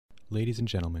Ladies and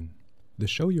gentlemen, the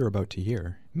show you're about to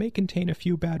hear may contain a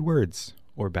few bad words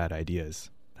or bad ideas.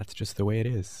 That's just the way it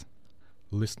is.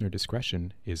 Listener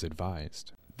discretion is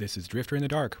advised. This is Drifter in the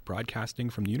Dark, broadcasting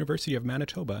from the University of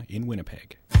Manitoba in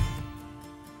Winnipeg.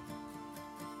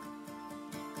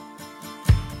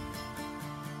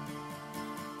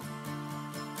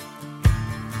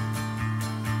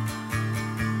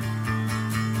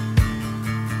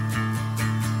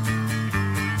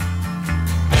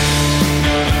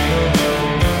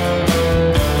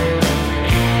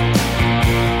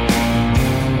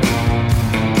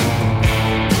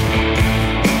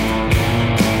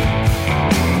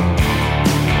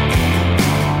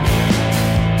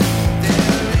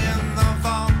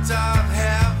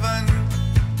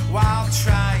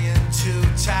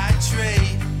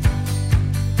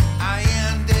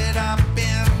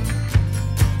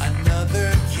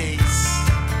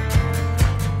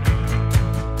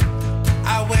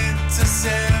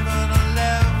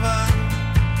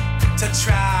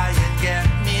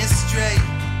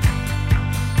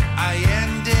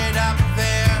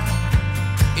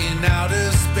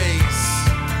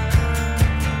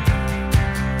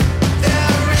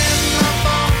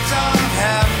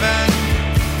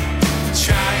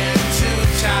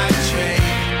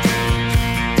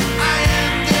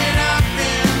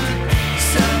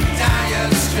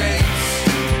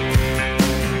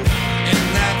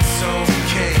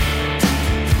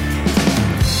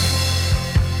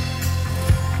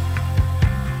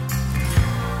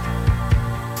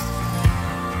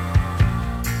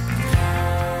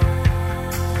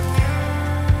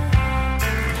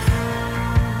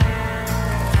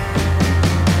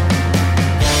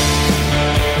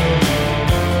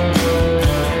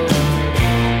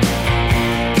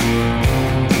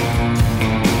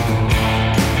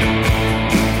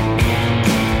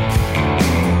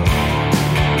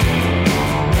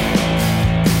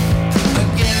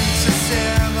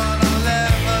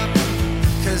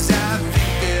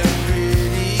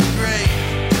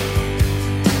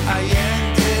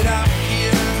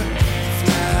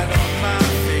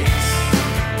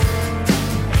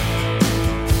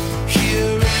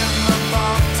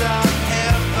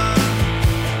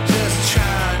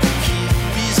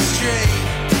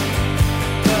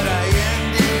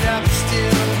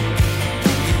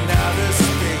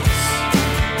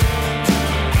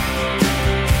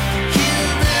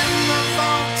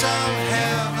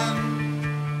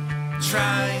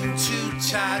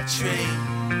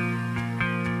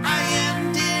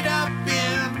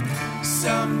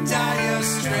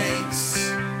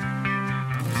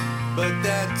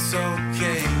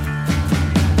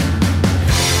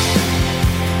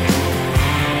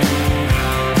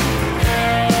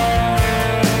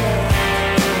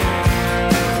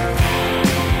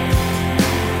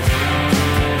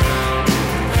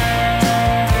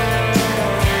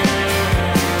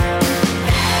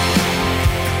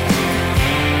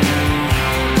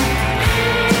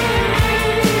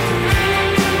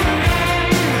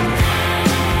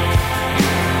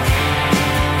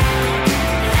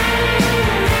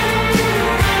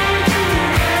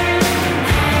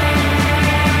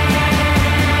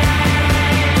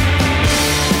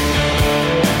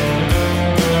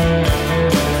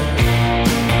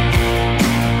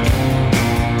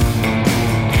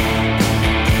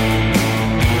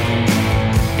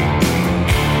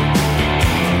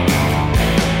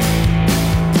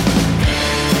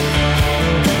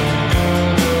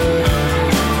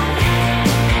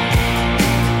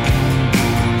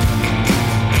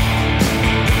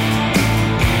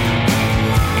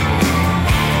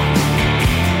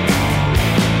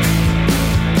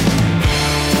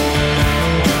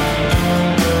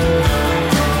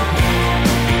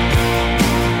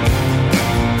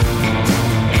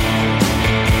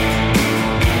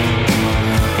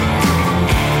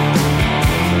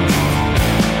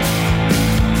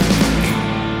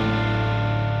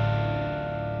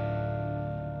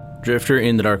 Drifter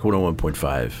in the Dark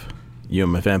 101.5.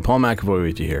 UMFM, Paul McAvoy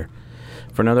with you here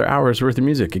for another hour's worth of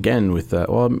music. Again, with, the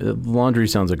laundry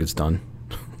sounds like it's done.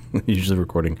 Usually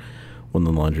recording when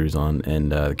the laundry's on.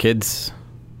 And the kids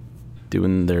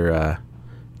doing their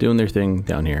thing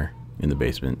down here in the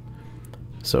basement.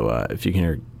 So if you can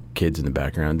hear kids in the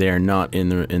background, they are not in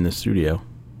the studio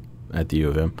at the U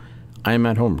of M. I am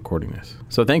at home recording this.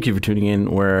 So thank you for tuning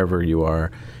in wherever you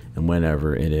are. And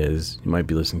whenever it is, you might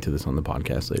be listening to this on the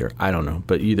podcast later. I don't know.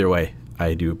 But either way,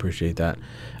 I do appreciate that.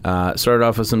 Started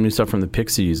off with some new stuff from the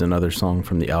Pixies, another song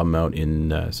from the album out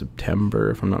in September,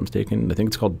 if I'm not mistaken. I think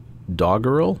it's called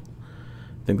Doggerel.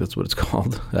 I think that's what it's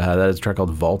called. That is a track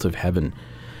called Vault of Heaven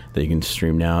that you can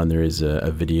stream now, and there is a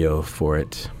video for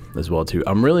it as well too.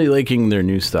 I'm really liking their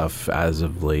new stuff as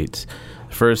of late.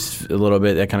 First, a little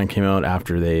bit that kind of came out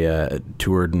after they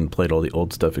toured and played all the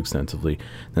old stuff extensively.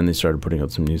 Then they started putting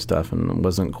out some new stuff, and I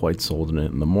wasn't quite sold in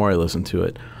it. And the more I listen to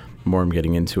it, the more I'm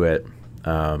getting into it.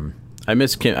 I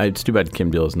miss Kim. It's too bad Kim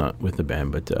Deal is not with the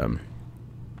band, but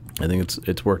I think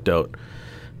it's worked out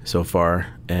so far.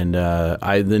 And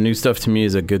the new stuff to me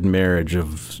is a good marriage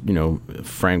of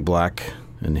Frank Black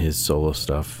and his solo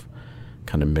stuff,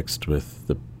 kind of mixed with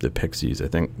the Pixies. I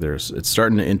think it's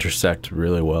starting to intersect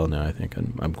really well now. I think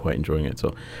I'm quite enjoying it.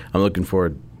 So I'm looking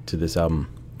forward to this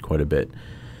album quite a bit.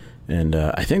 And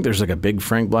I think there's like a big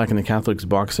Frank Black and the Catholics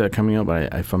box set coming out,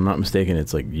 but if I'm not mistaken,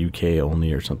 it's like UK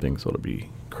only or something, so it'll be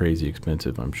crazy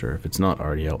expensive, I'm sure, if it's not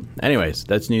already out. Anyways,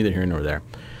 that's neither here nor there.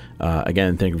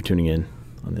 Again, thank you for tuning in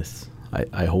on this,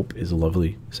 I hope, is a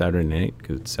lovely Saturday night,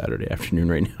 because it's Saturday afternoon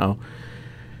right now.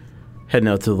 Heading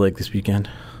out to the lake this weekend.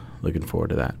 Looking forward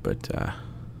to that. But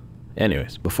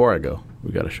anyways, before I go,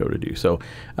 we got a show to do. So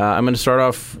I'm going to start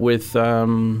off with,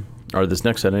 or this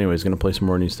next set anyway, is going to play some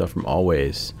more new stuff from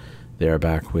Always. They are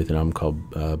back with an album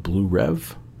called Blue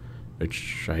Rev,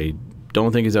 which I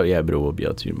don't think is out yet, but it will be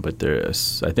out soon. But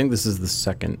I think this is the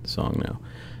second song now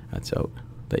that's out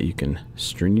that you can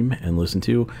stream and listen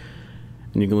to.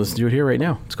 And you can listen to it here right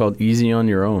now. It's called Easy on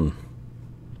Your Own, ?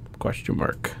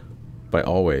 By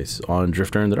Always on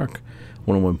Drifter in the Dark,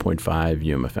 101.5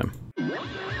 UMFM.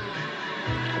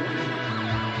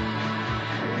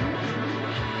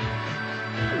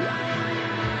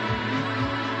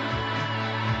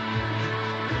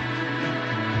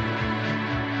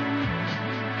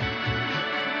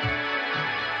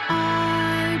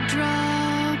 I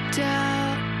dropped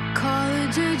out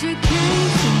college education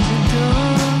to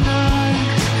donut.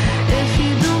 If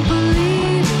you don't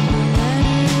believe in the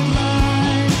leaded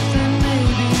life, then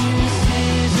maybe this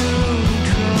is a road to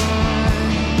try.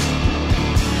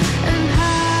 And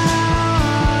how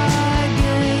I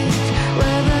gauge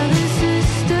whether this is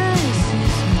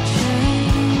stasis or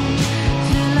change,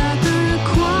 fill out the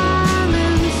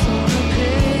requirements on the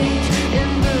page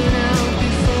and burn out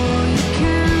before you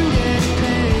can get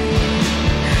paid.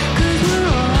 'Cause we're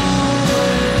always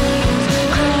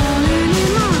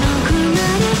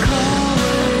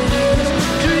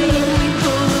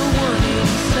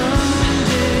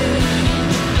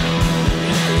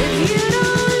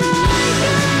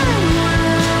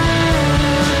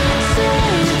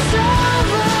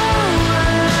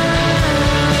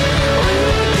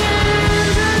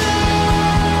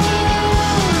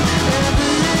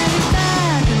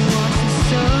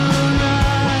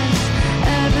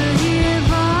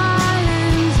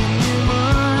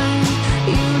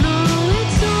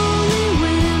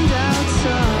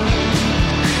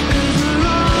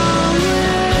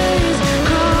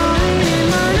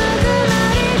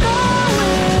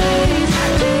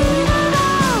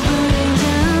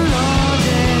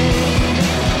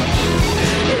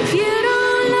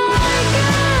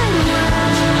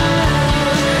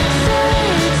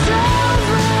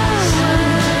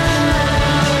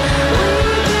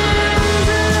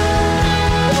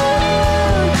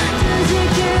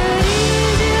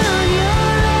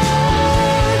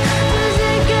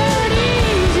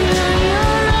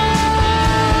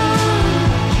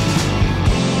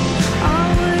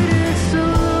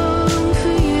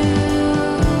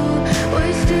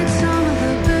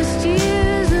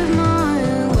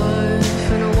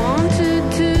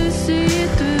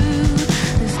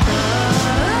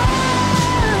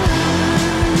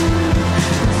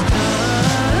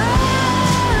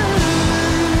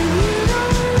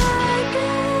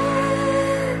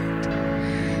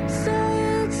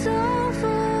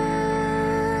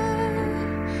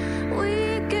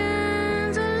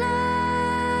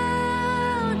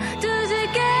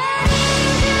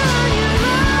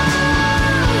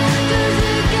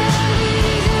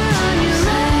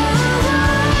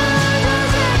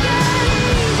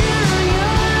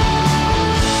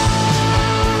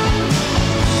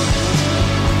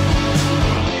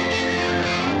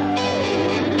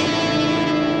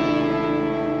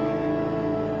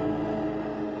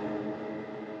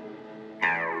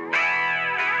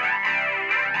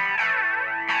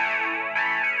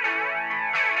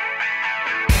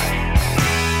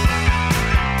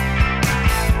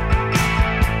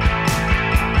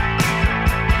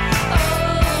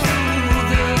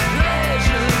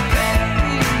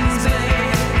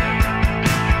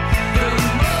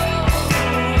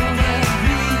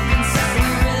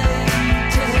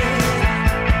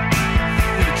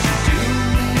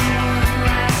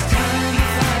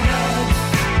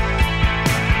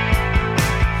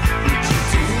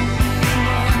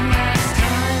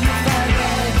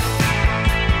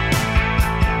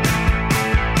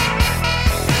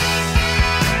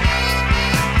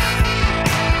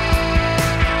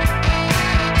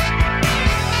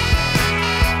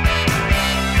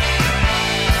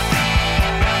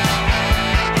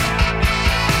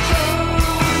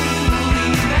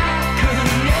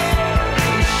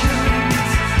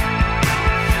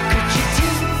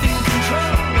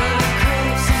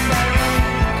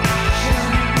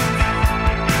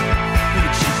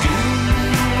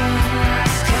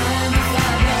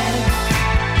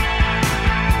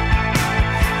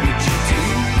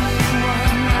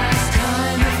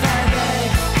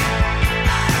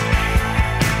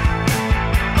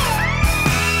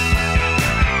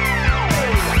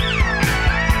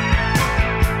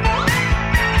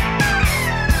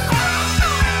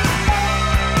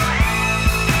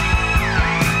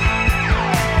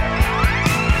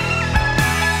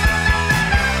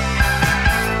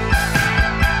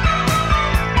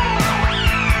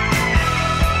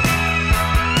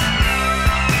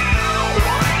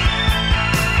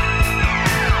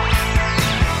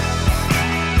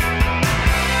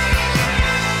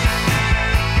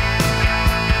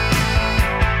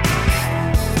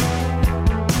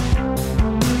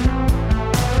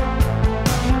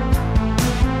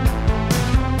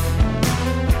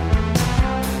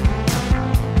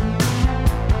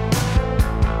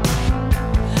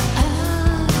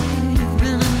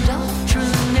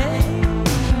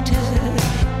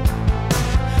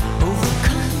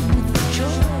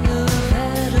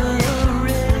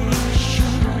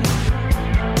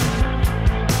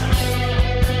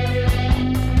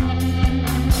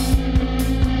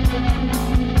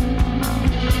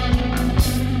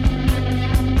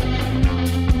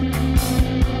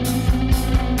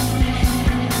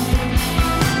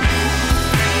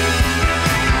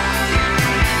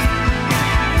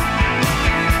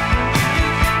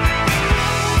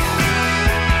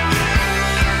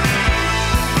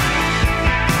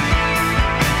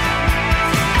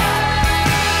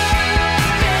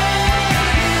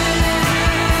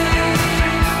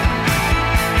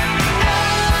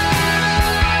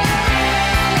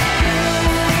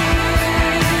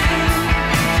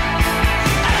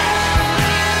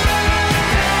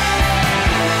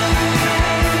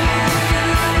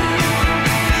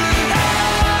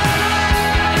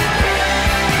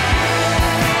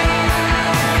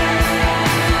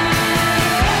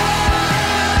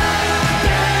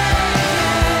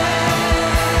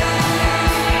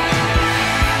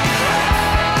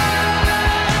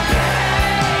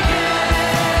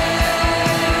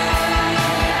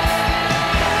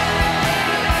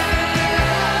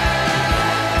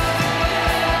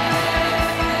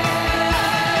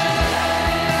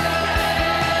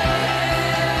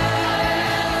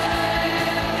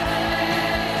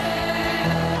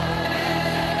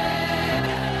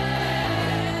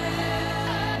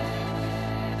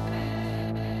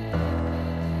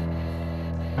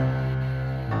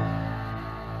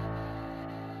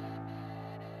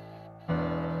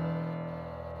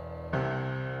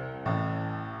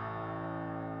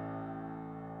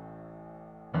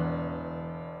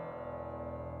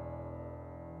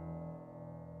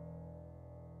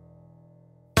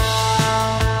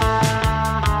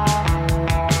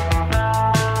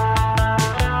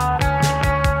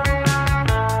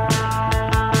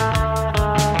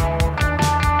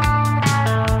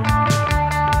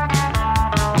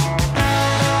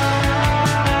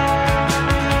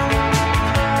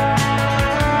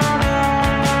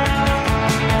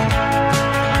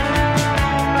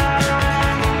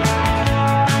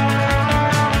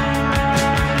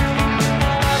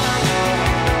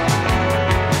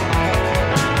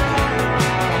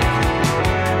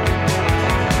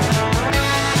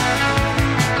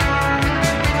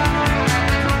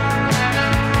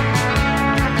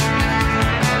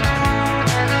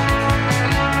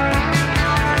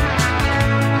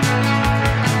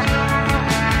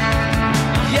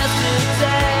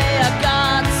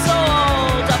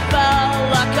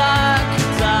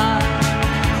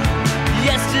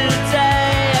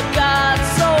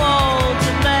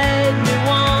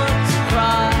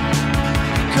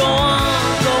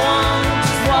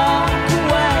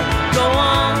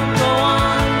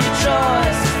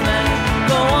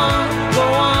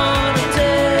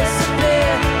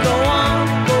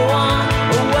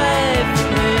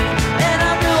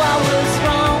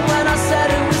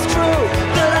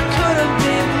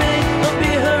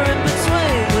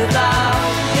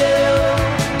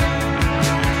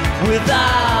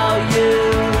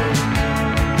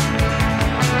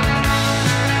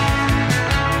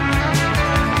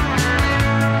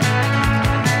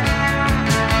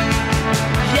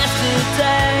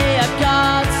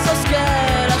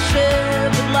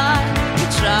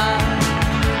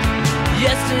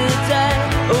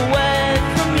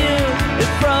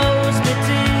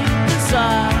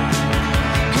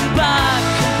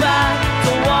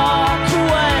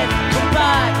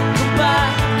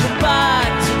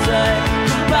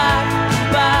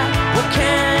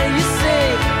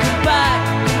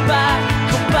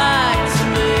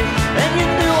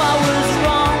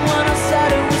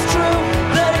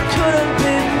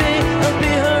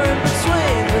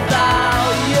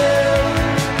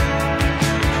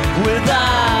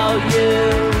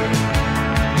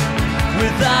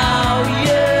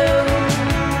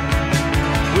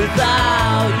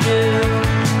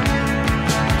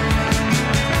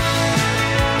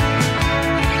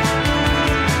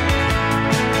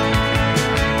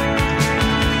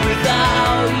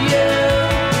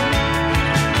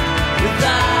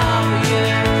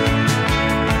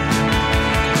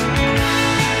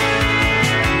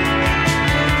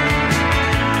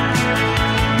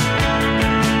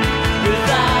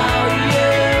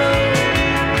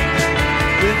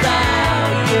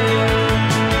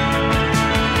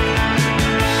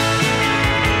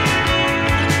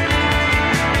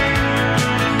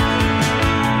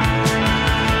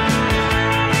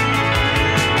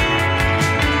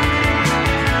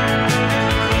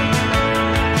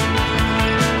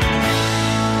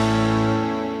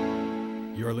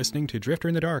Listening to Drifter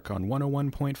in the Dark on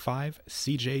 101.5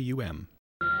 CJUM.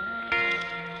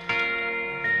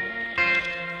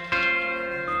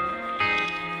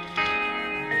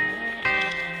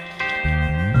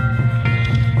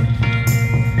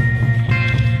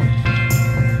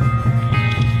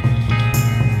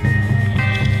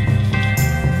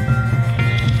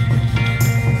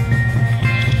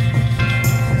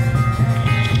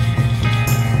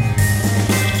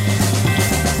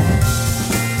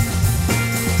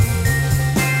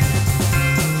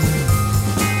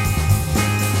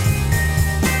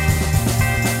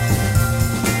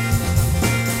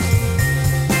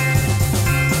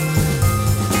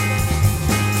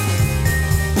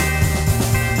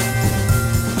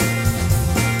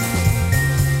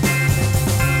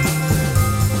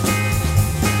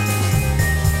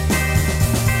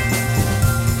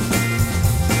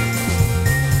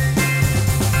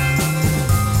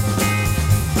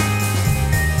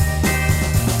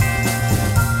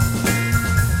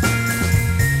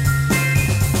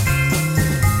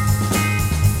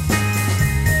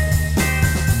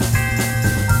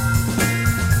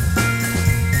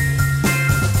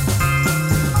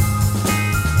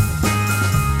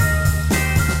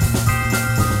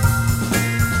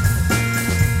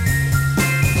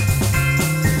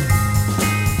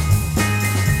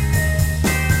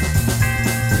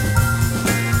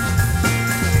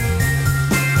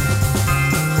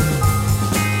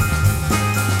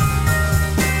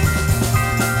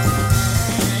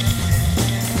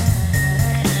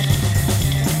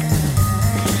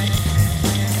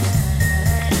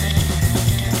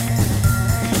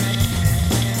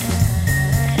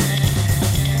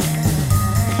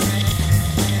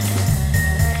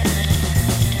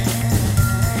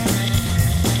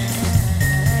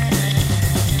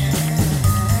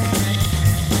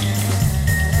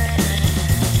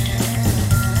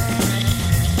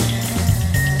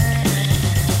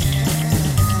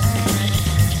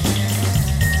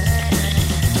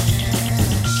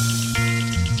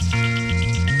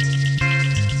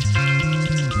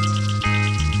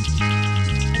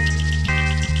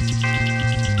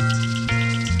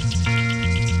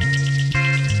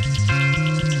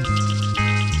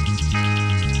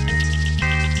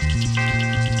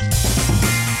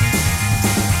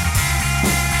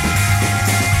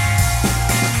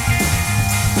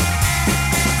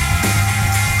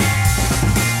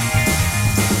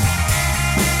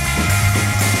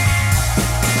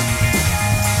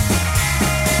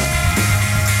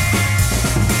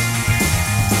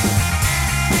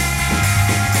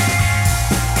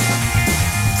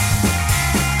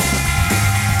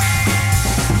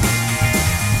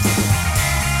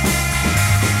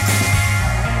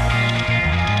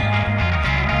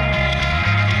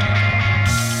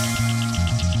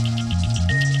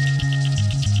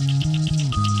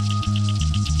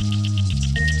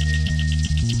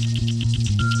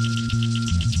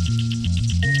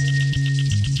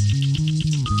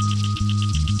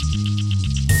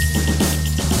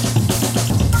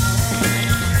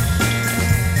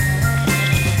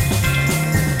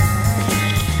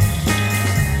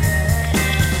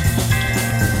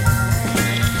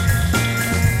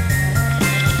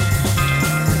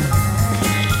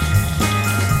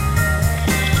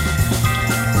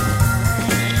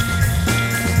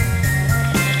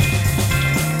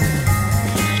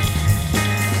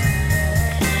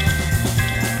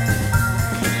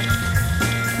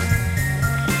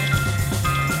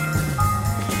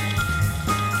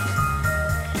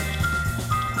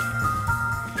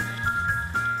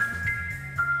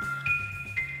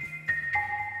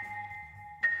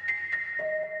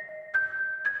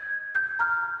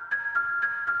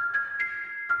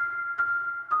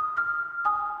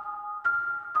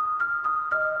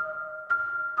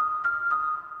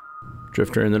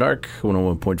 Drifter in the Dark,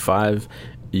 101.5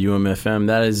 UMFM.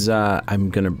 That is, I'm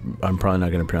probably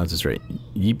not gonna pronounce this right.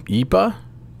 Yipa,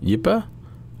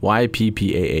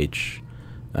 YPPAH.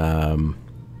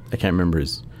 I can't remember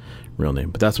his real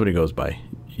name, but that's what he goes by.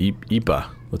 Yipa.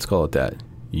 Let's call it that.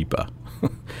 Yipa.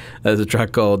 That's a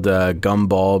track called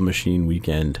Gumball Machine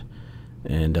Weekend.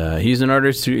 And he's an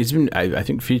artist who he's been, I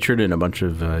think, featured in a bunch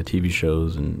of TV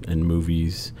shows and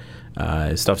movies.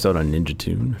 His stuff's out on Ninja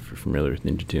Tune, if you're familiar with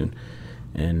Ninja Tune.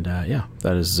 And yeah,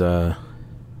 that is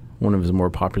one of his more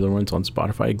popular ones on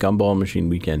Spotify, Gumball Machine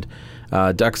Weekend.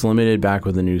 Ducks Limited back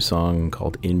with a new song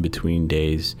called In Between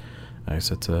Days. I guess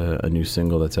that's a new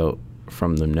single that's out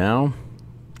from them now.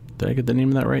 Did I get the name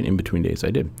of that right? In Between Days, I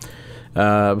did.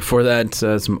 Before that,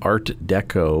 some Art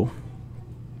Deco.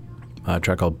 A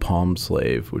track called Palm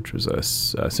Slave, which was a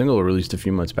single released a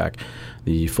few months back.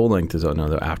 The full length is out now,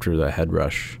 though, after the Head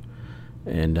Rush.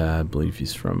 And I believe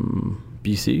he's from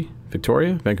BC,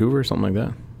 Victoria, Vancouver, something like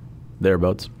that.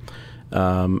 Thereabouts.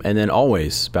 And then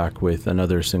Always back with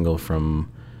another single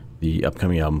from the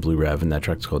upcoming album Blue Rev, and that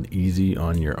track's called Easy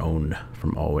on Your Own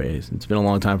from Always. It's been a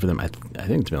long time for them. I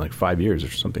think it's been like 5 years or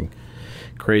something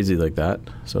crazy like that.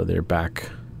 So they're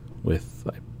back with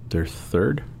their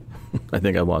third. I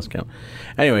think I've lost count.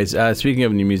 Anyways, speaking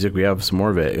of new music, we have some more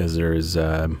of it because there's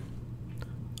a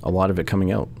lot of it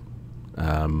coming out.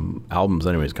 Albums,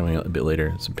 anyways, coming out a bit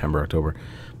later, September, October.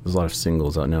 There's a lot of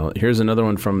singles out now. Here's another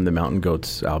one from the Mountain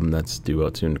Goats album that's due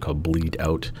out soon called Bleed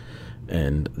Out.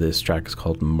 And this track is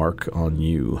called Mark on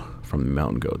You from the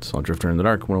Mountain Goats on Drifter in the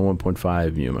Dark,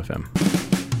 101.5 UMFM.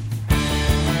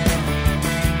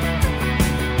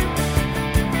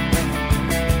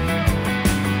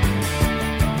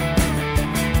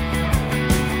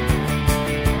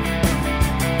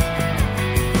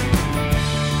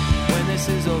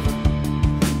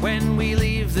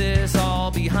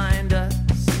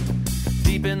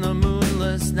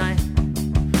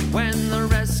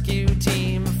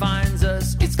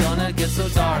 So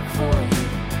dark for you.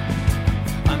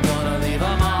 I'm gonna leave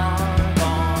a mark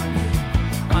on you.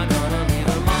 I'm gonna leave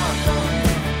a mark on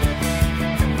you.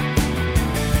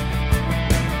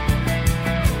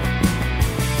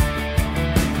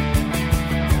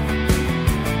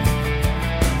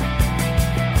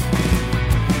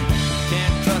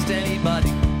 Can't trust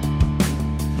anybody,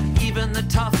 even the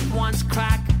tough ones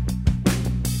crack.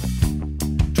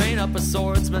 Train up a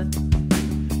swordsman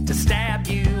to stab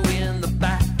you in the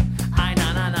back. I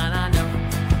know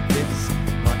this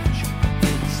much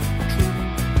is true.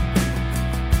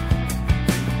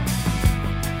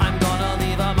 I'm gonna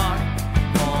leave a mark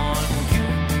on you.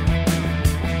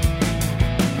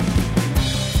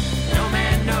 No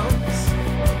man knows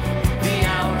the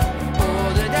hour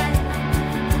or the day,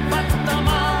 but the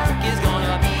mark is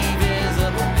gonna be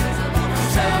visible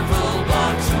several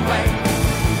blocks away.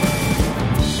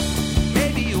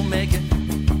 Maybe you'll make it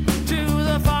to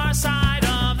the far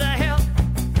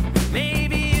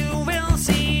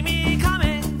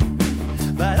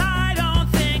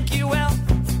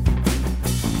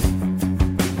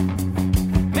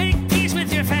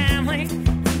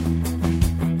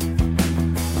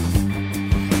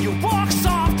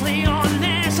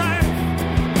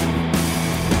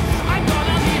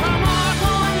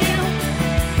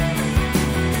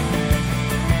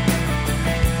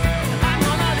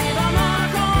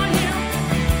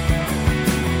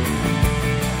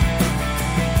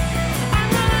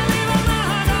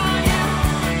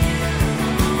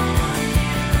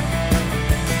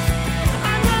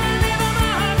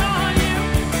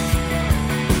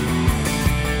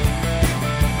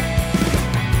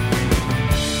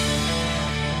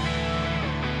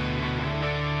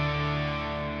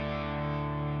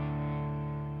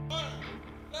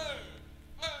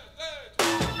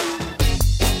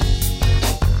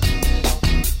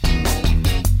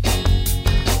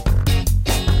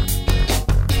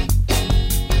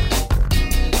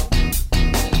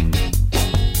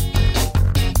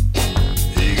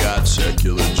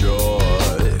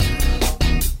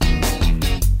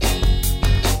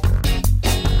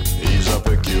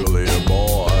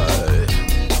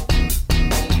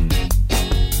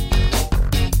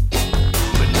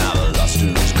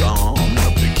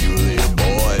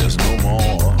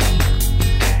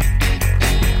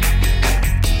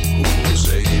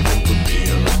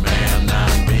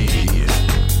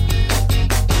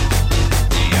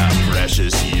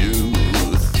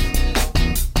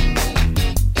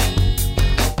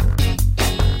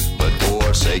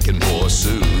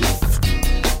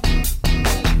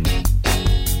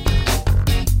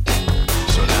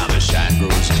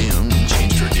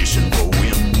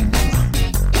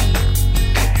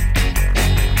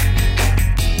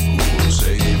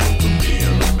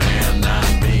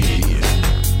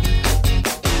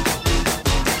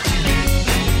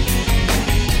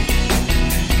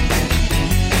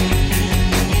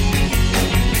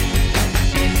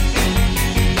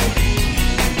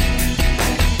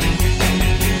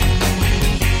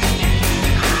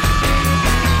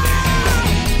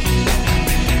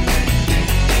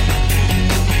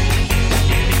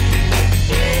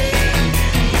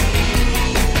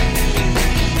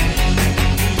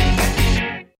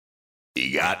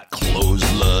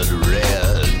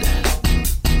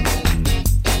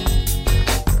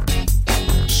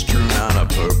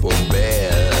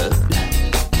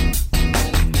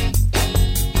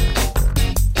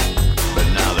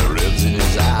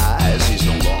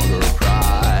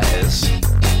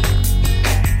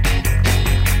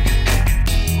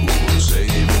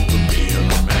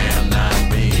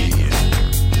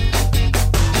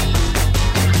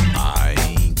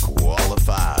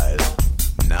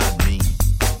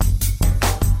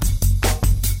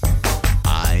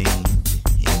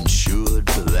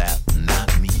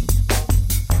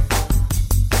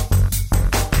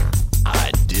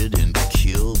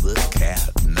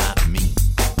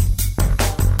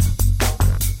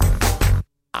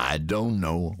don't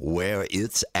know where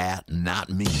it's at, not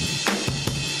me.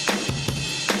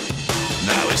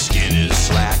 Now his skin is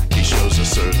slack, he shows a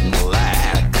certain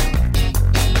lack.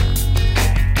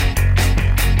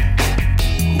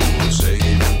 Who will save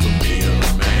him from being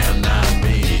a man, not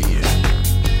me?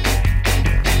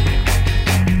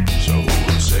 So who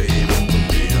will save him from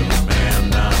being a man,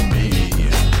 not me?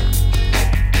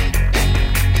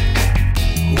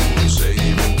 Who will save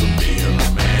him from being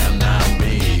a man, not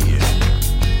me?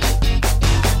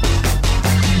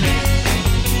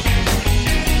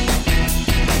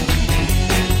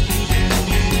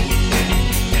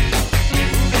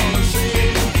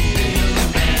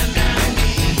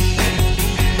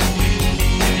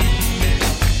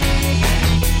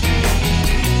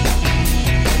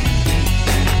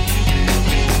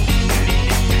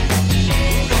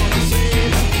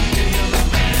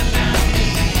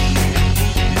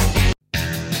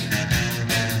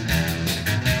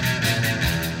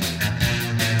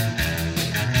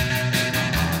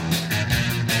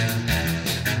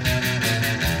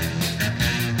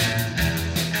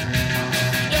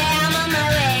 Yeah, I'm on my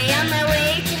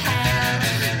way to hell.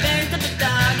 Burnt up a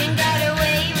dog and got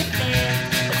away with it.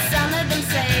 But some of them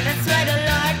say that's why the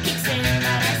Lord kicks in.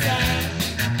 But I say,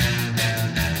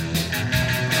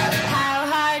 how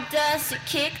hard does it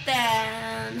kick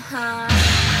then, huh?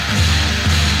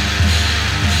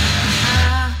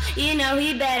 You know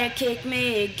he better kick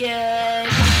me good.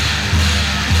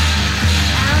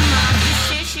 I'm off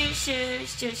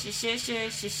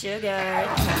the sugar.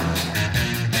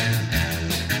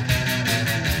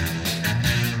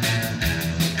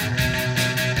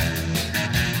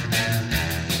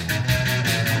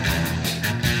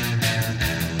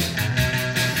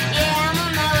 Yeah, I'm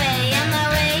on my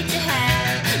way to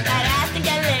hell. But I think I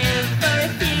live for a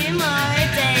few more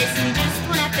days. And just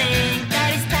when I think that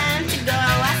it's time to go,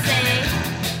 I say,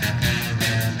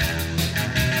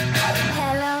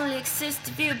 hell only exists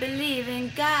if you believe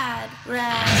in God,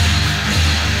 right?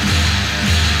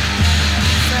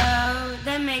 So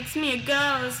that makes me a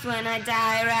ghost when I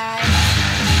die, right?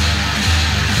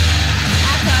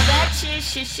 I call that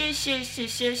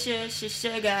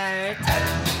sugar.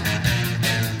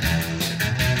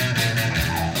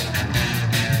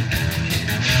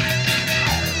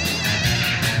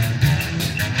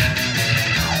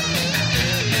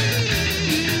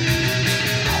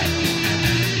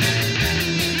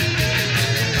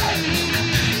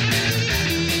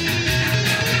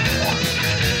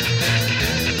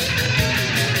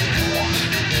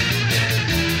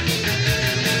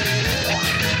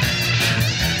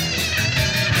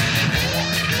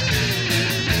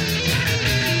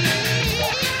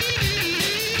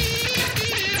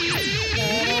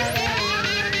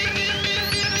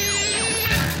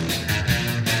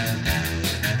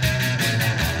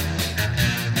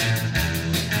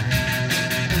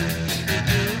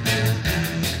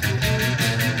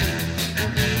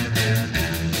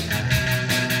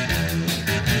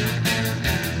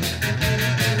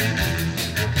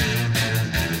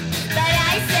 But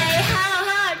I say, how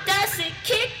hard does it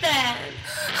kick then?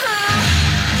 Huh?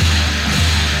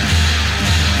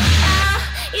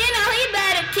 You know he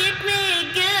better kick me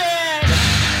good.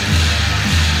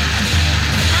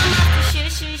 I'm off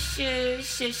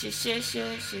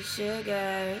to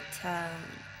sugar town.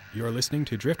 You're listening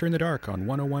to Drifter in the Dark on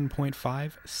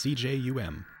 101.5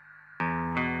 CJUM.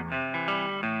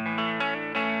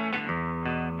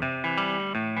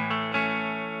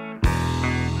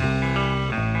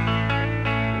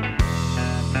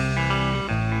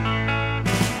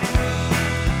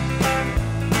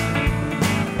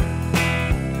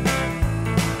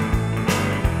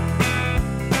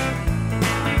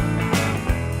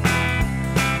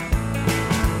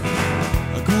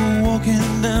 I go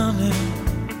walking down there,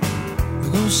 I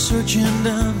go searching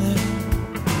down there.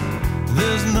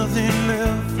 There's nothing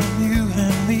left from you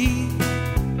and me.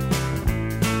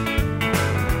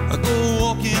 I go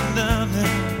walking down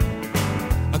there,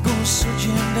 I go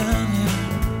searching down there,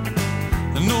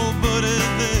 and nobody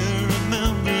there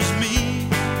remembers me.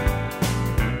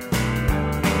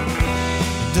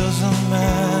 It doesn't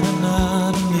matter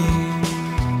now to me,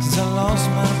 since I lost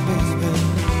my baby.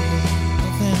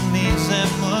 Nothing means that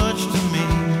much to me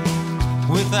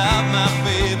without my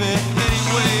baby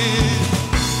anyway.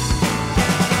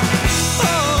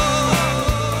 Oh,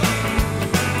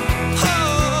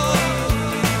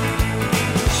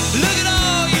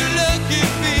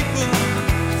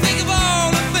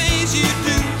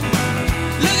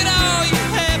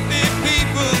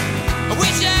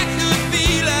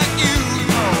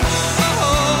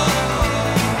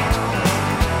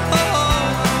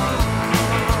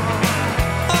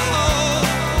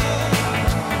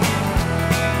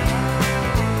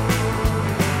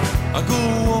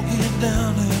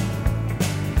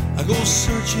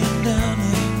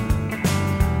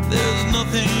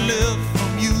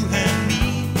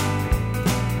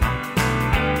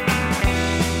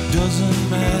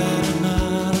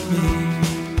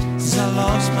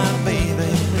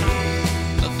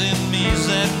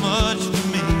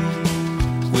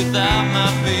 without my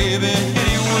baby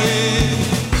anyway.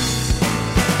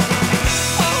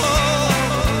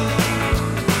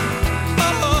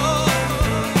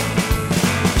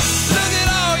 Look at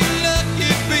all you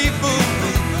lucky people.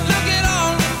 Look at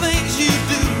all the things you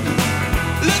do.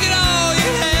 Look at all you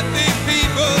happy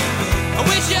people. I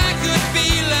wish I could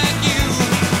be like you.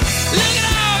 Look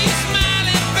at all your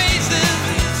smiling faces.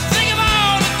 Think of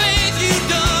all the things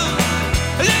you've done.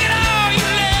 Look at all you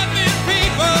laughing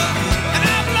people. And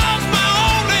I've lost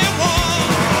my only one.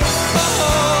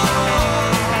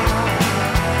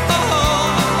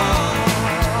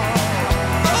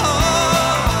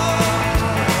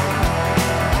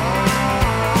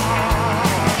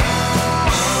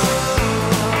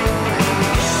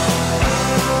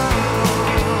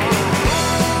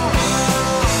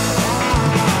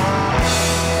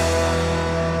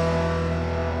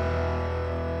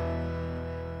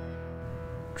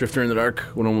 Drifter in the Dark,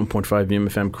 101.5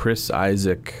 VMFM. Chris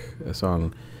Isaac, a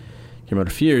song came out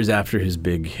a few years after his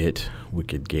big hit,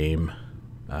 Wicked Game.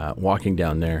 Walking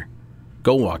Down There.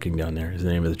 Go Walking Down There is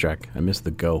the name of the track. I missed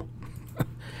the go.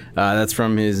 That's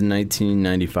from his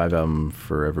 1995 album,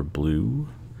 Forever Blue.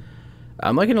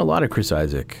 I'm liking a lot of Chris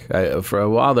Isaac. For a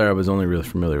while there, I was only really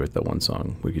familiar with that one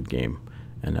song, Wicked Game.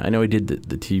 And I know he did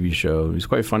the TV show. He's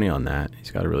quite funny on that. He's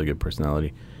got a really good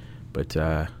personality. But,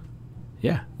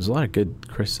 yeah, there's a lot of good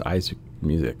Chris Isaac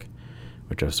music,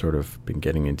 which I've sort of been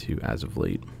getting into as of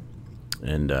late.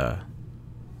 And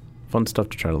fun stuff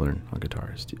to try to learn on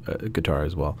guitar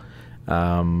as well.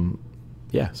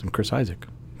 Yeah, some Chris Isaac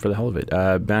for the hell of it.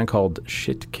 A band called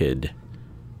Shit Kid.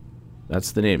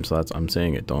 That's the name, so I'm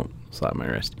saying it. Don't slap my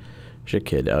wrist. Shit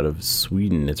Kid out of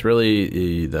Sweden. It's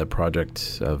really the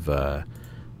project of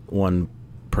one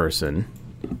person.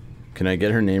 Can I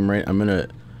get her name right? I'm gonna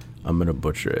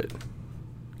butcher it,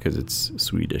 because it's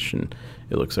Swedish and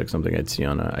it looks like something I'd see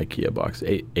on an IKEA box.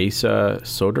 Asa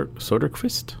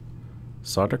Soderqvist?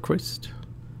 Soderqvist?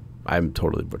 I'm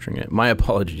totally butchering it. My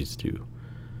apologies to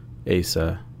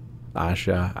Asha. I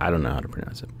don't know how to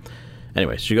pronounce it.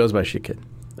 Anyway, she goes by Shit Kid.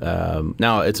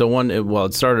 Now, it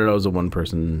started out as a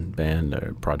one-person band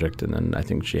or project, and then I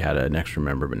think she had an extra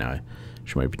member, but now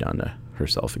she might be down to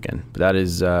herself again. But that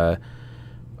is, I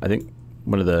think,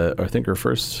 her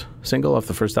first single off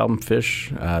the first album,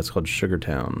 Fish. It's called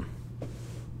Sugartown.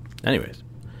 Anyways,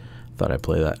 thought I'd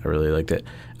play that. I really liked it,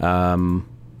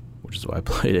 which is why I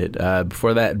played it.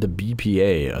 Before that, the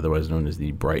BPA, otherwise known as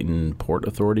the Brighton Port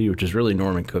Authority, which is really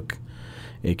Norman Cook,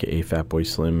 a.k.a. Fatboy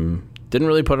Slim. Didn't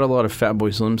really put out a lot of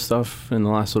Fatboy Slim stuff in the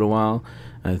last little while.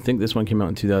 I think this one came out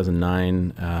in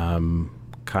 2009. It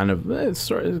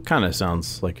kind of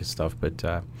sounds like his stuff, but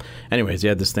anyways, he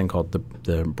had this thing called the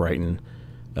Brighton,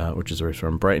 which is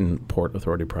from Brighton Port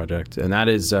Authority Project, and that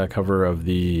is a cover of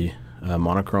the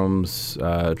Monochromes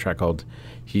track called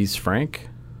He's Frank.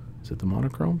 Is it the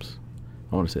Monochromes?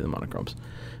 I want to say the Monochromes.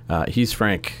 He's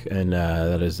Frank, and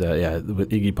that is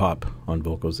with Iggy Pop on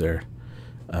vocals there,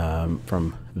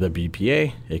 from the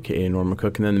BPA, aka Norman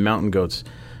Cook, and then the Mountain Goats,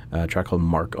 track called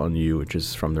Mark on You, which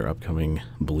is from their upcoming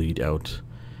Bleed Out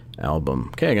album.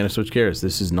 Okay, I'm going to switch gears.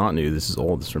 This is not new. This is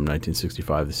old. This is from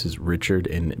 1965. This is Richard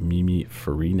and Mimi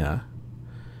Farina.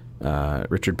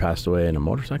 Richard passed away in a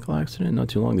motorcycle accident not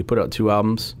too long. They put out 2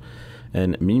 albums,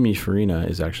 and Mimi Farina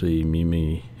is actually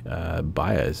Mimi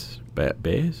Baez.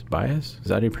 Baez? Is that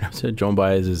how you pronounce it? Joan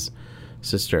Baez's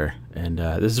sister. And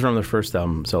this is from their first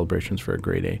album, Celebrations for a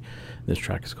Great A. This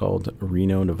track is called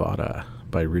Reno, Nevada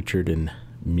by Richard and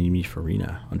Mimi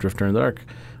Farina on Drifter in the Dark,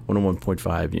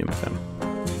 101.5 UMFM.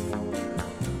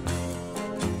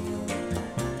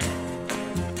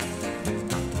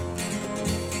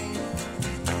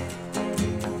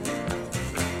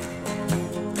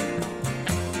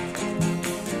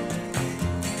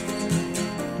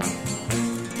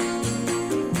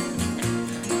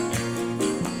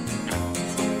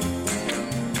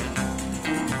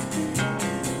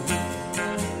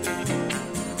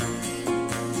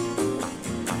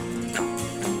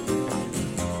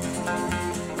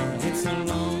 It's a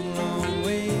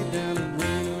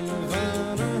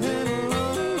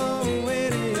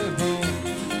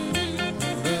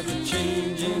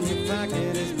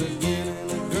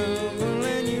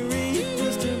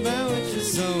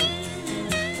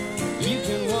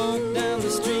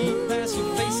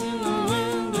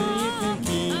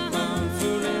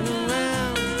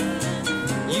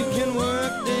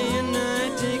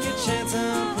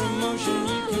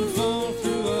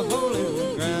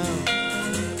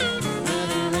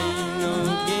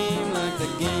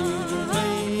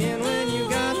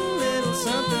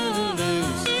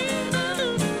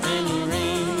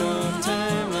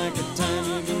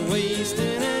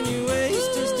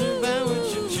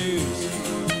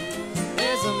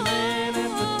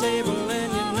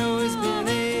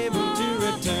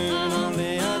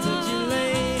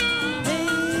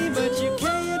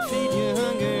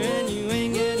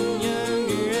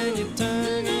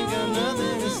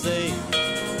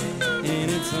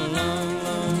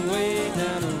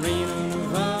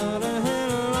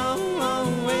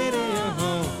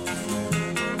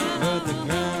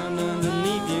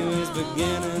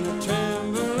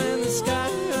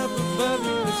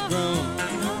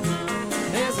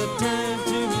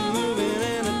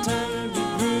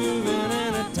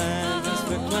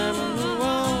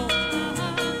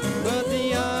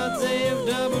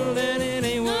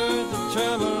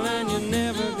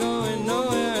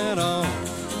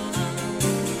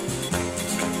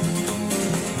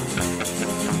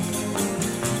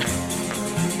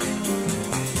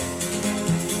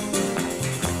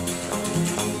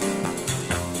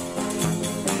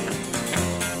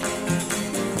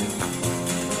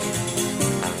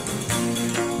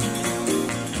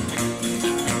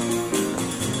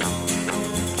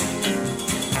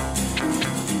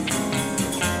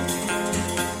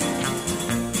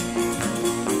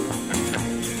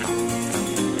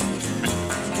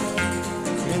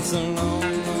It's a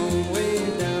long, long way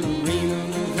down to Reno,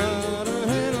 Nevada,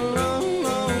 and a long,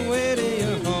 long way to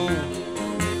your home.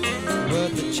 But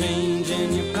the change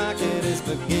in your pocket is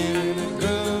beginning to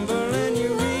crumble, and you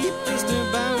reap just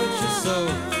about what you sow.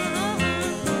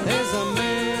 There's a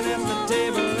man at the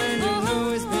table, and you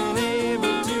know he's been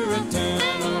able to return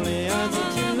all the odds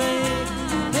that you laid.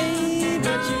 Hey,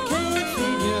 but you can't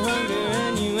feed your hunger,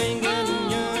 and you ain't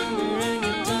getting younger, and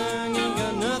your tongue ain't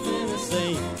got nothing to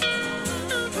say.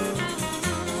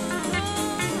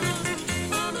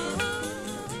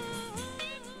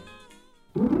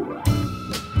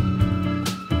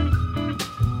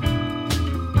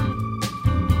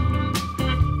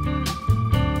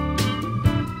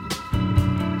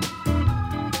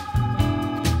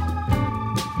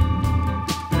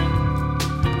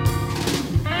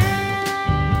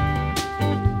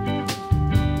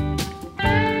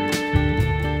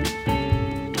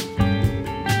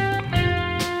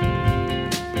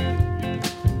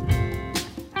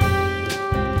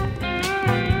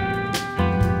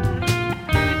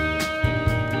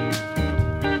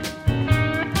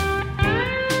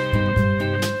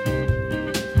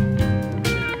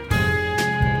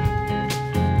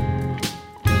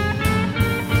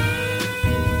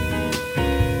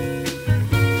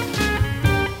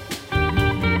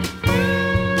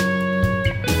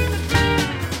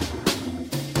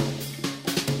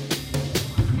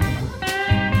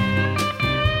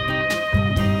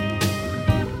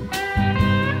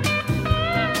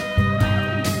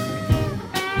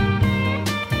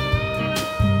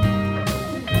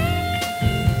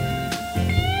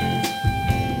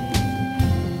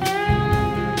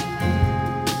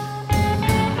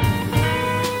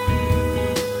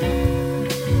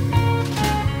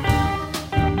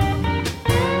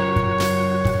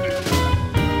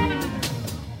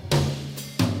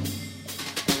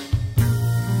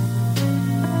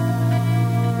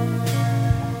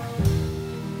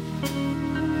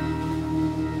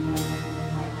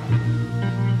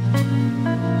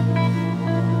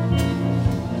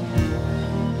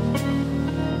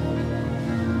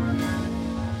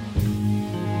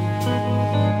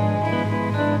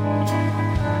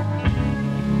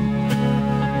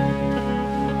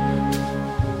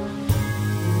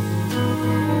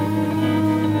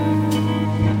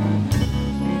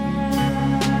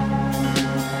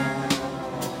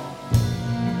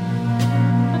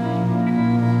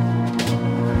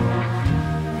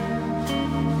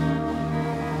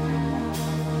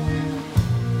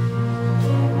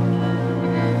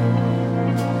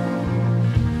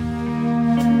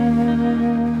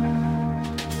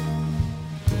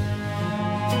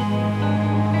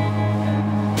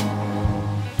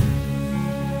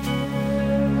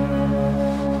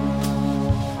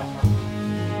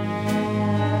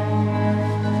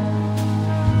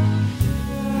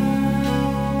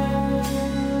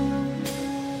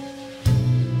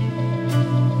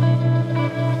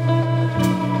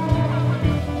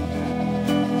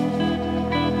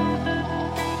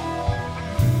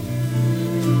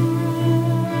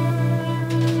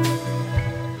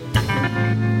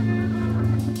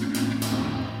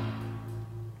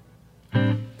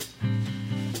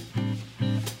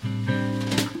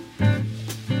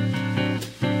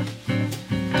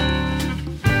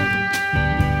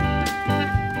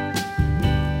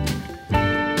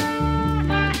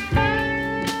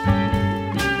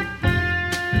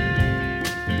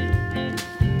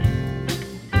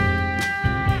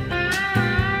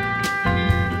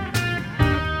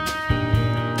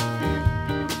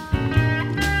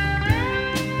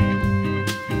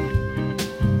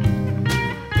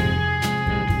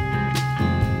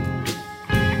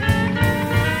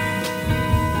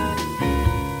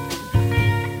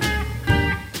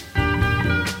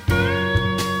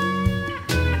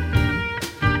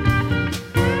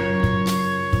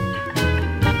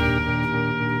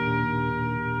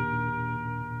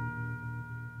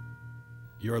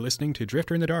 You're listening to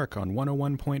Drifter in the Dark on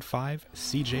 101.5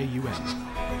 CJUM.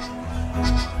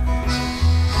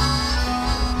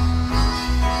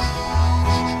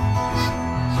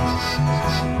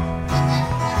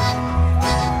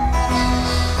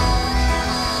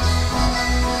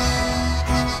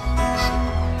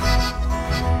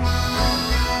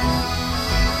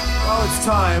 Well, it's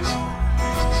time.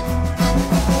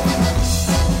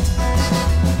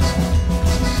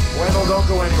 Wendell, don't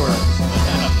go anywhere.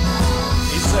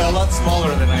 He's a lot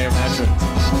smaller than I imagined.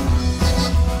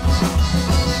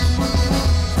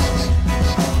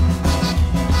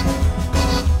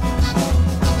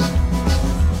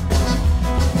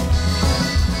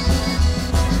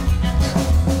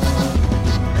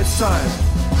 It's time.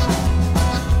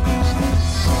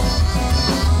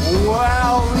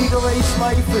 Wow, legal middle-aged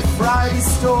life at Friday's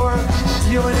store,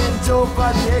 dealing in dope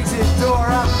by the exit door.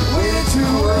 I'm waiting to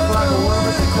work like a worm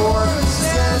at the core.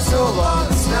 Stand so long,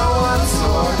 the smell I'm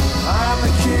sore. I'm the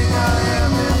king, I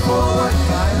am therefore. What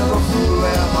kind of a fool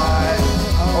am I?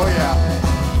 Oh yeah.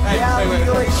 Yeah,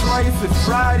 middle-aged life at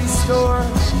Friday's store.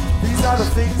 These are the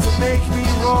things that make me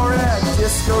roar. That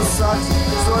disco sucks,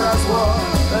 so does war.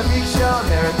 The meek shall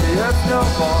inherit the earth no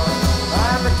more.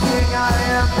 I'm the king, I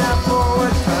am therefore.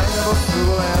 What kind of a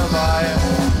fool am I?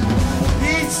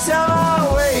 Each time I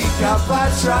wake up,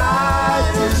 I try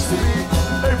to sleep.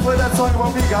 Let me play that song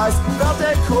about me, guys. About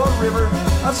that cold river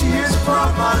of tears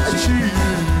from my cheek.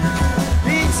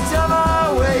 Each time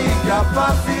I wake up,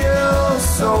 I feel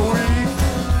so weak.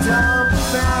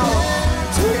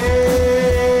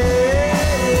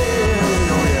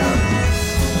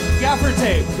 Gaffer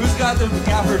tape. Who's got the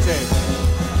gaffer tape?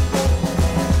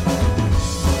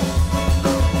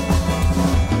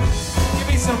 Give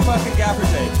me some fucking gaffer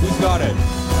tape. Who's got it?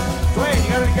 Dwayne, you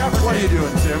got any gaffer tape? What are you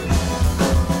doing, Tim?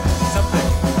 Something.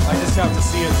 I just have to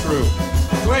see it through.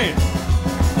 Dwayne.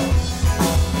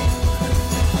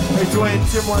 Hey, Dwayne,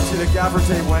 Tim wants you to gaffer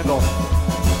tape Wendell.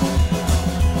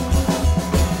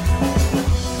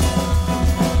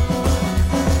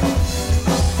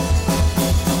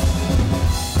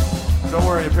 Don't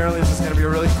worry, apparently this is going to be a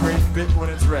really great bit when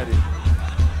it's ready.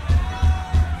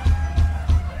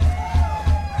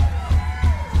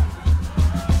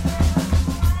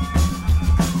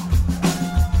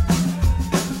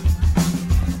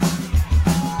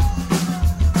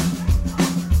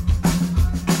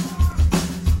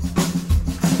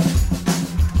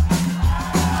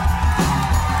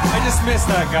 I just miss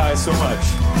that guy so much.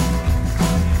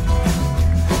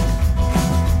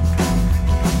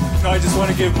 No, I just want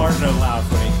to give Martin a laugh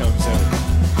when he comes in.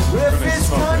 If it's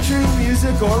country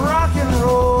music or rock and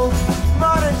roll,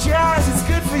 modern jazz is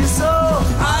good for your soul.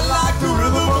 I like the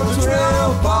rhythm of the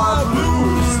 12-bar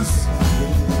blues.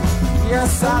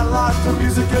 Yes, I like the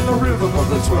music and the rhythm of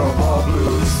the 12-bar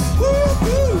blues.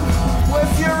 Woo-hoo!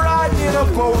 If you're riding in a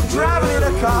boat, driving in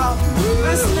a car,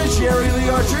 listen to Jerry Lee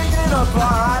or drinking in a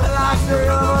bar, I like the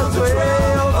rhythm of the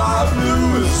 12-bar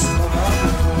blues.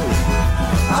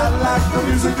 I like the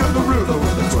music and the rhythm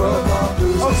of the 12-bar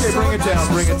blues. Okay, bring it down,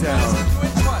 bring it down.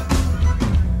 Which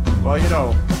one? Well, you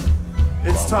know,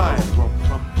 it's time.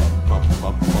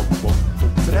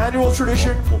 It's an annual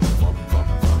tradition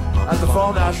at the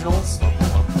Fall Nationals,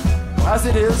 as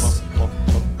it is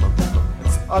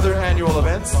it's other annual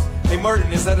events. Hey,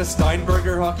 Martin, is that a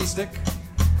Steinberger hockey stick?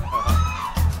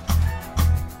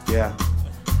 Yeah.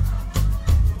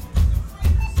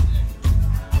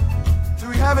 Do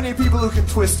we have any people who can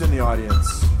twist in the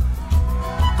audience?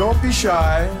 Don't be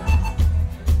shy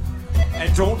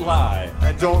And don't lie.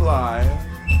 and don't lie.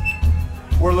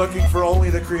 We're looking for only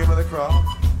the cream of the crop.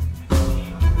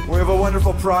 We have a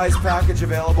wonderful prize package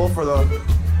available for the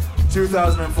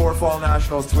 2004 Fall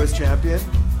Nationals Twist Champion.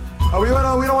 We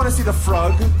don't want to see the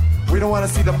frog. We don't want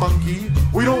to see the monkey.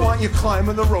 We don't want you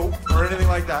climbing the rope or anything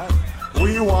like that.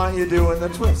 We want you doing the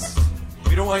twist.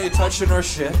 We don't want you touching our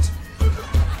shit.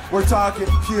 We're talking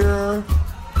pure,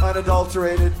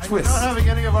 unadulterated twist. Not having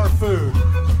any of our food.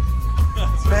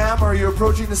 Ma'am, are you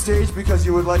approaching the stage because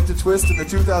you would like to twist in the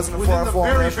 2004 Within the Fall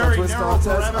very, National very Twist narrow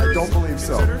Contest? I parameters don't believe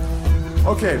so. considered?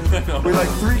 Okay, we'd like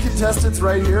 3 contestants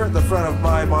right here at the front of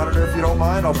my monitor, if you don't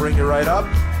mind. I'll bring you right up.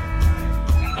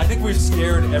 I think we've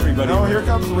scared everybody. No, here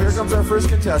comes our first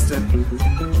contestant.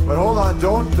 But hold on,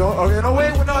 don't. Okay, no,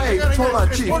 wait, no, hey, hold on,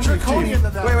 it's Chief, more Chief. draconian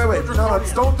than that. Wait, It's more no,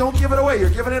 draconian. don't give it away. You're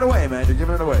giving it away, man. You're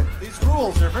giving it away. These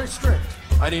rules are very strict.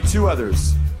 I need 2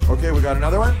 others. Okay, we got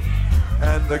another one.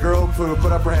 And the girl who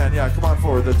put up her hand, yeah, come on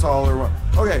forward, the taller one.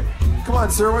 Okay, come on,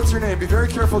 sir, what's your name? Be very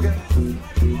careful.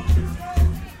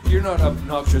 You're not an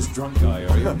obnoxious drunk guy,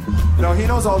 are you? No, he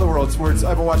knows all the world's words.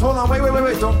 I've been watching. Hold on,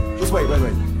 wait, don't. Just wait.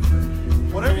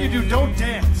 Whatever you do, don't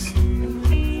dance.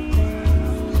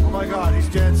 Oh my God, he's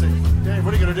dancing. Dave,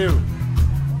 what are you gonna do?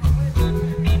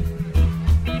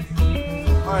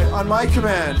 All right, on my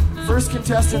command, first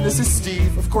contestant, this is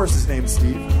Steve. Of course his name's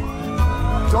Steve.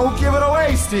 Don't give it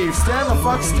away, Steve. Stand the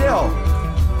fuck still.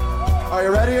 Are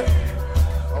you ready?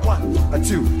 A 1, a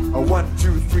 2, a 1,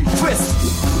 2, 3, twist.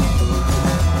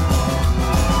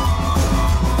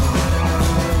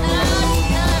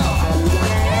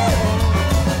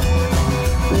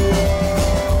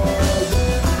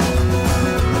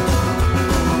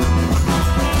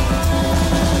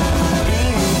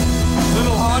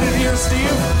 Little hot in here,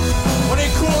 Steve? When they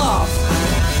cool off,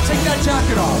 take that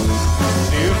jacket off,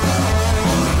 Steve.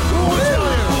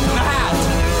 The hat.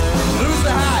 Lose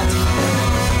the hat.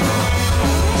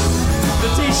 The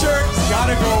t-shirt's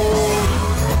gotta go.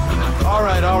 All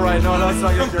right. No, let's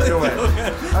not get carried away.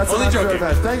 That's Only an unfair joking.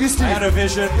 event. Thank you, Steve. I had a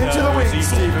vision. Into the it was wings, evil.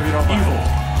 Steve, if you don't mind. Evil.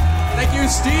 Thank you,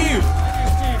 Steve.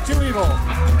 Steve, too evil.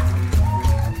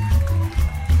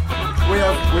 We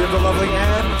have the lovely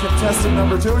Anne, contestant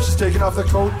number 2. She's taking off the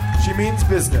coat. She means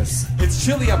business. It's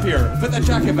chilly up here. Put that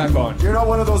jacket back on. You're not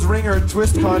one of those ringer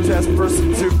twist contest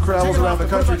persons who travels around the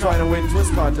country trying to win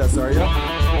twist contests, are you?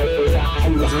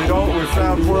 So we don't. We're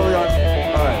found poorly on.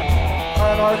 All right.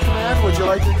 On our command, would you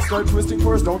like to start twisting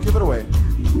for us? Don't give it away.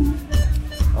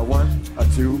 A 1, a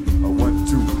 2, a 1,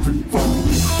 2, 3, 4.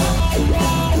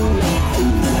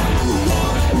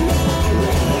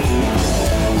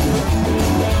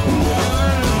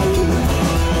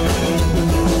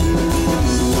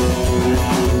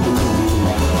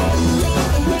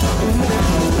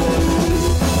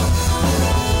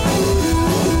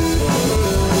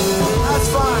 That's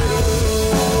fine.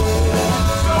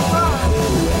 So fine.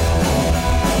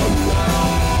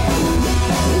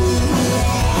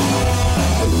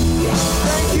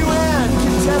 Thank you, Anne.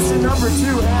 Contestant number 2,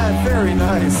 Anne. Very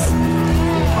nice.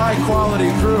 High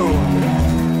quality crew.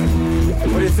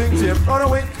 What do you think, Jim? Oh, no,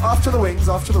 wait. Off to the wings,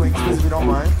 please, if you don't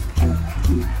mind.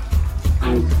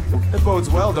 It bodes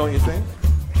well, don't you think?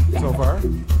 So far.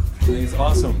 He's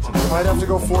awesome. We might have to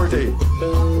go 4 deep.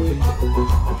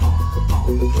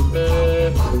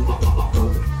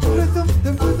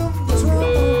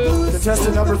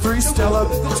 Contestant number 3, Stella.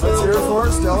 Let's hear it for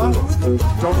her, Stella.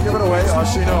 Don't give it away. Oh,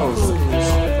 she knows.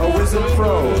 A Wizen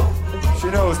Pro. She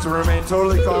knows to remain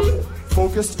totally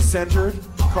focused, centered,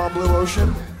 calm blue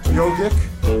ocean, yogic.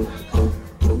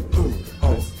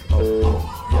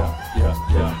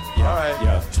 Yeah. All right.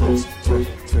 Yeah. Twist. 1,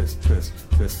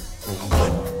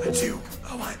 2,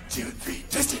 1, 2, 3,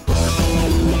 twist it.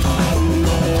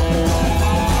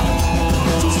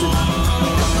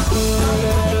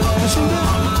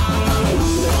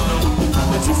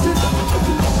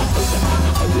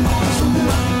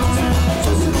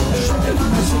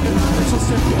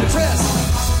 Twist.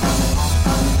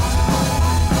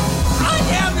 I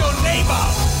am your neighbor.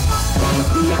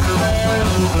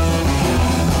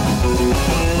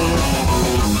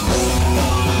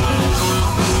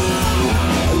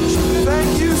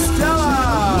 Thank you, Stella.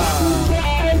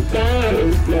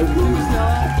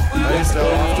 Hey,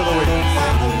 Stella, off to the wings.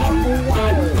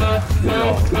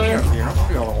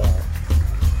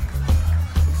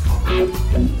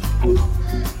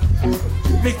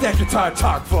 Make that guitar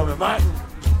talk for me, Martin.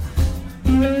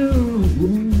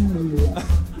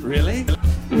 Really?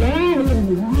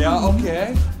 Yeah,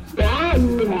 okay.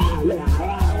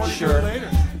 Sure.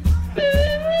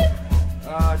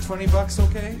 $20,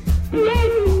 okay?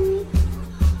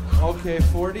 Okay,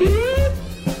 40?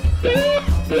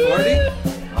 40?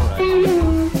 Alright.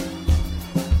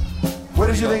 What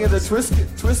did you think of the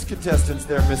twist contestants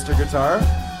there, Mr. Guitar?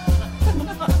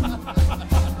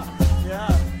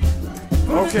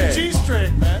 Okay.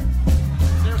 G-string, man.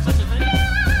 Is there such a thing?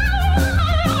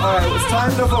 All right, it's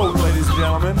time to vote, ladies and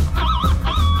gentlemen.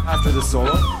 After this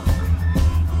solo.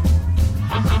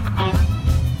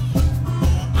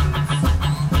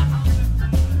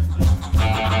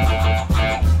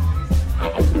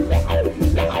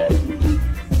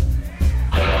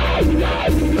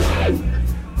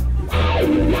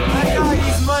 That guy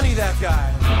needs money, that guy.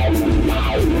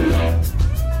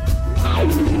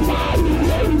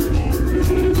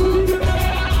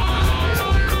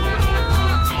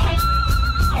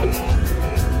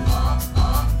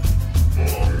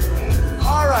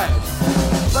 All right,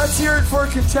 let's hear it for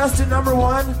contestant number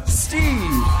 1,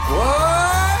 Steve.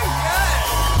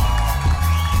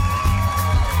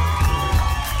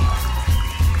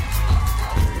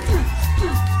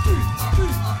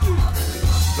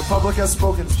 The public has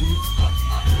spoken, Steve.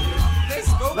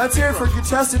 Let's hear it for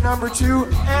contestant number 2,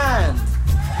 Anne.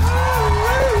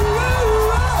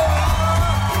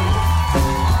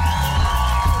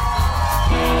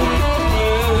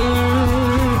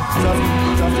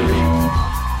 Tough to read.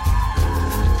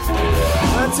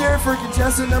 Let's hear it for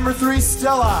contestant number 3,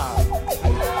 Stella.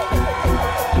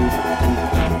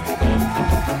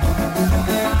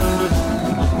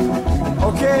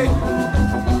 Okay,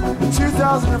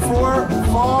 2004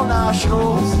 Fall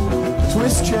Nationals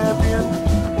Twist Champion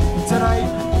tonight,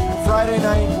 Friday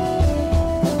night.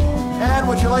 Anne,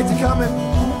 would you like to come and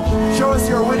show us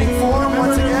your winning form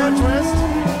once again? Twist.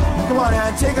 Come on,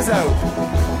 Anne, take us out.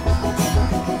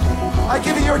 I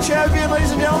give you your champion,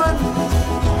 ladies and gentlemen,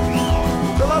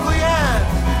 the lovely Anne.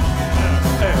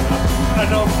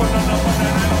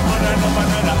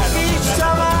 Each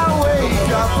time I wake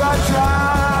up, I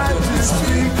try to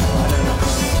speak.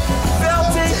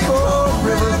 Felt a cold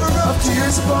river of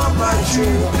tears upon my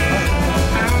cheek.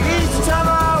 Each time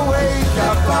I wake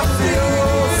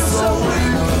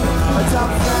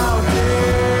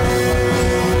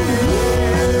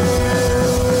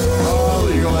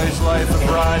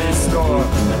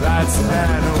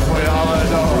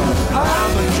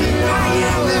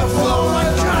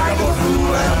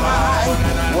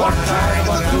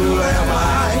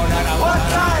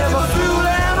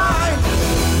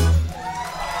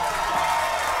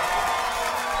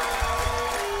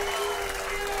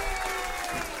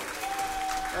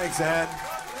Thanks, Ann.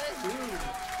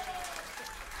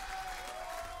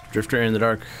 Drifter in the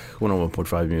Dark,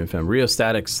 101.5 FM. Rio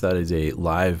Statics, that is a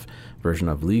live version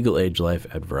of Legal Age Life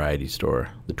at Variety Store,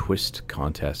 the Twist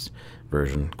Contest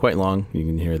version. Quite long. You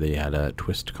can hear they had a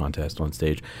Twist Contest on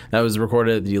stage. That was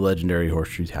recorded at the legendary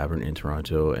Horseshoe Tavern in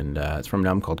Toronto, and it's from an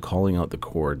album called Calling Out the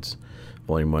Chords,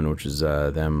 Volume 1, which is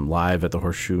them live at the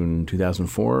Horseshoe in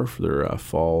 2004 for their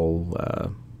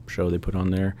fall show they put on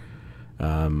there.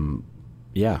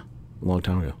 Yeah. A long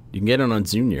time ago. You can get it on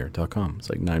Zunier.com. It's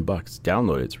like $9.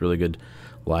 Download it. It's a really good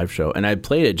live show. And I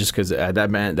played it just because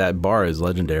that bar is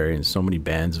legendary, and so many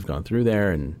bands have gone through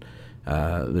there, and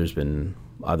there's been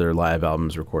other live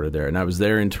albums recorded there. And I was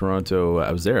there in Toronto.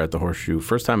 I was there at the Horseshoe.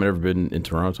 First time I'd ever been in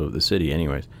Toronto, the city,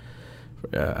 anyways.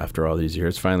 After all these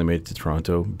years, finally made it to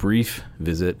Toronto. Brief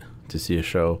visit to see a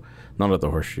show, not at the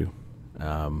Horseshoe,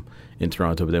 in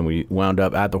Toronto, but then we wound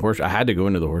up at the Horseshoe. I had to go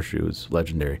into the Horseshoe. It was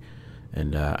legendary.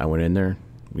 And I went in there.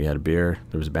 We had a beer.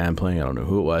 There was a band playing. I don't know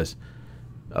who it was.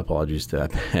 Apologies to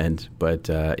that band. But,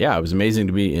 yeah, it was amazing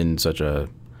to be in such a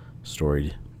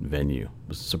storied venue. I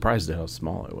was surprised at how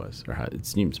small it was, or how it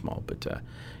seemed small. But,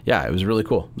 yeah, it was really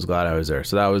cool. I was glad I was there.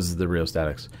 So that was the Rio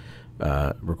Statics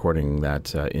recording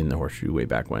that in the Horseshoe way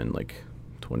back when, like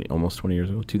almost 20 years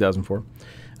ago, 2004.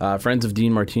 Friends of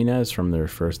Dean Martinez from their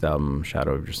first album,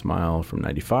 Shadow of Your Smile, from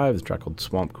 95, the track called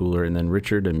Swamp Cooler. And then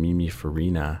Richard and Mimi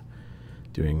Farina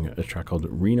doing a track called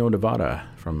Reno, Nevada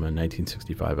from a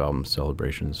 1965 album,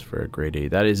 Celebrations for Grade A.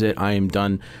 That is it. I am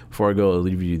done. Before I go, I'll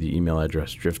leave you the email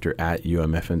address,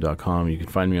 drifter@umfm.com. You can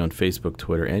find me on Facebook,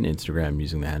 Twitter, and Instagram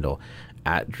using the handle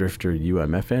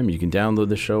 @drifterumfm. You can download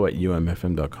the show at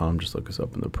umfm.com. Just look us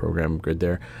up in the program grid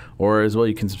there. Or as well,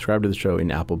 you can subscribe to the show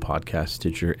in Apple Podcasts,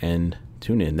 Stitcher, and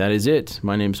TuneIn. That is it.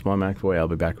 My name's Paul McAvoy. I'll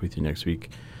be back with you next week.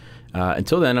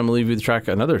 Until then, I'm going to leave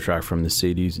you another track from the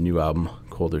Sadie's new album,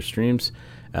 Colder Streams.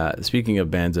 Speaking of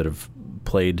bands that have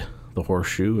played the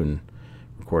Horseshoe and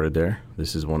recorded there,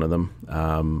 this is one of them.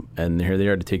 And here they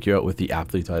are to take you out with the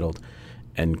aptly titled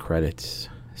End Credits.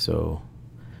 So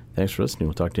thanks for listening.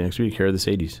 We'll talk to you next week. Here are the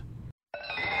Sadies.